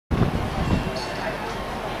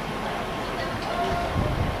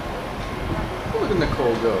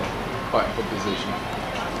go. Fight for position.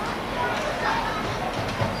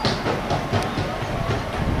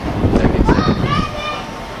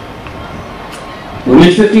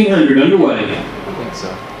 Women's 1500 underway. I think so.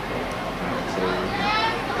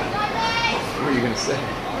 What are you going to say?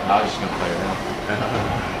 I was just going to play around.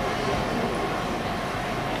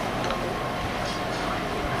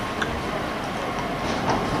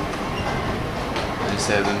 I just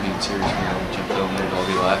have them being serious when I jump film it, I'll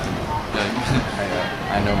be laughing.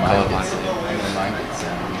 I know mine gets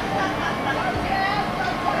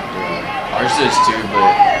ours does too,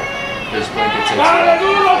 but there's blankets that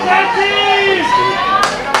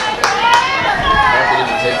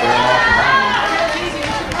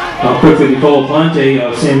Up quickly, Nicole Aponte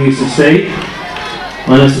of Sam Houston State.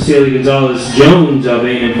 Ana Cecilia Gonzalez-Jones of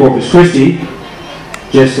A&M Corpus Christi.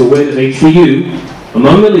 Jessica Witt of HBU.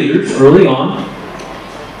 Among the leaders early on.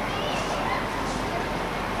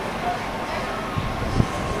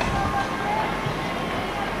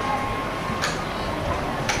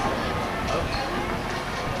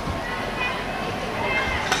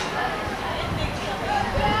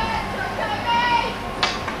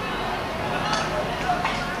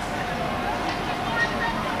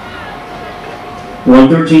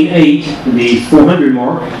 .113.8, the 400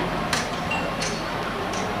 mark.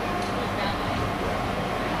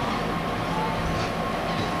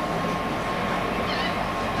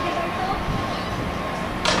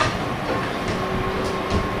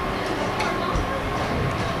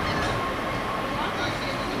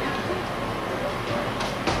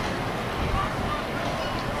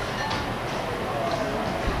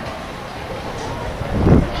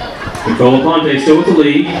 Nicole Aponte still with the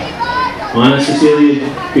lead. Ana Cecilia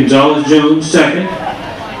Gonzalez-Jones second.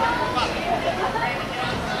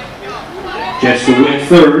 Jessica Witt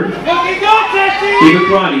third. Eva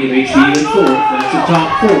Crotty of HBU in fourth. That's the top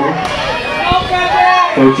four.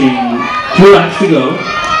 Coaching 2 laps to go.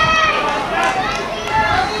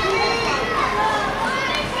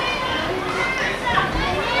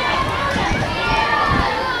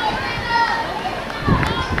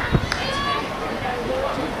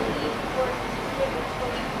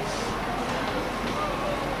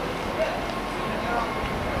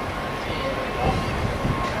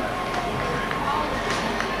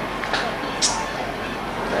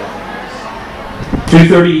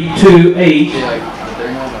 .232.8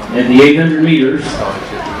 at the 800 meters.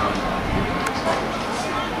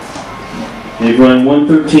 They've run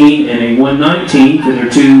 113 and a 119 for their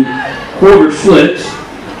 2 quarter splits.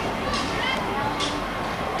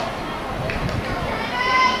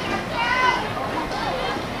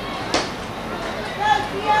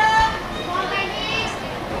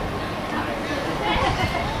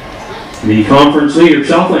 The conference leader,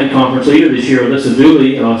 Southland Conference leader this year, Alyssa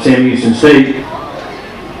Dooley of Sam Houston State.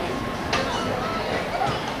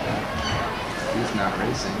 He's not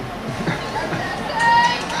racing. There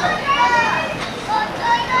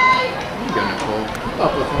you go, Nicole.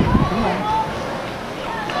 Up with him. Come on.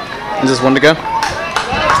 Is this one to go? I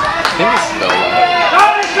think it's spelled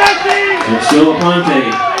out. And still Aponte.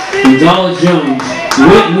 Gonzalez-Jones.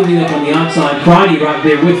 Witt moving up on the outside. Crotty right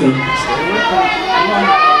there with them.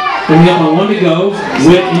 Coming up on 1 to go.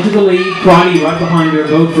 Witt into the lead. Crotty right behind her.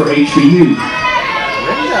 Both for HBU. Ring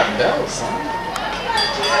that bell, son.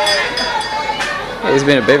 Yeah, he's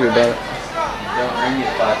being a baby about it. Don't ring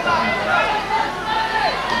it 5 times.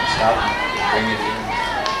 Stop it. Bring it in.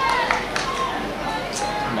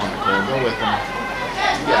 Come on, Nicole. Go with him.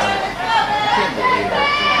 You got it. I can't believe that.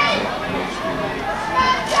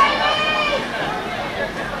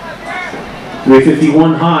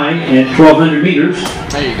 351 high at 1,200 meters.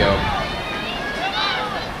 There you go.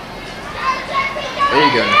 There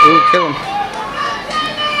you go, Nicole. Ooh, kill him.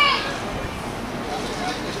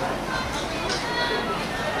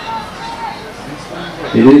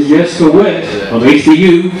 It is Jessica Witt of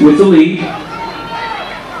HBU with the lead.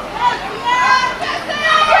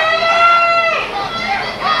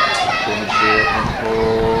 Finish it,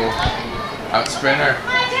 Nicole. Out sprinter.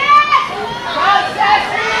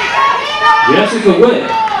 Jessica Witt. There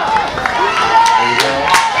you go.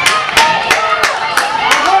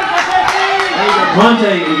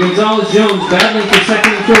 Aponte and Gonzalez-Jones battling for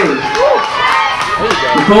second and third. There you go.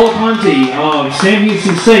 Nicole Aponte of Sam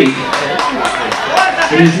Houston State.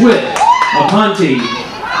 It is Witt, Aponte,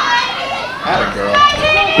 Atta girl.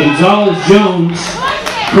 Gonzalez-Jones,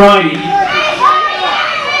 Crotty.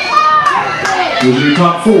 Those are your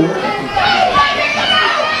top 4.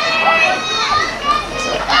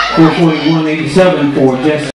 4:41.87 for Jessica.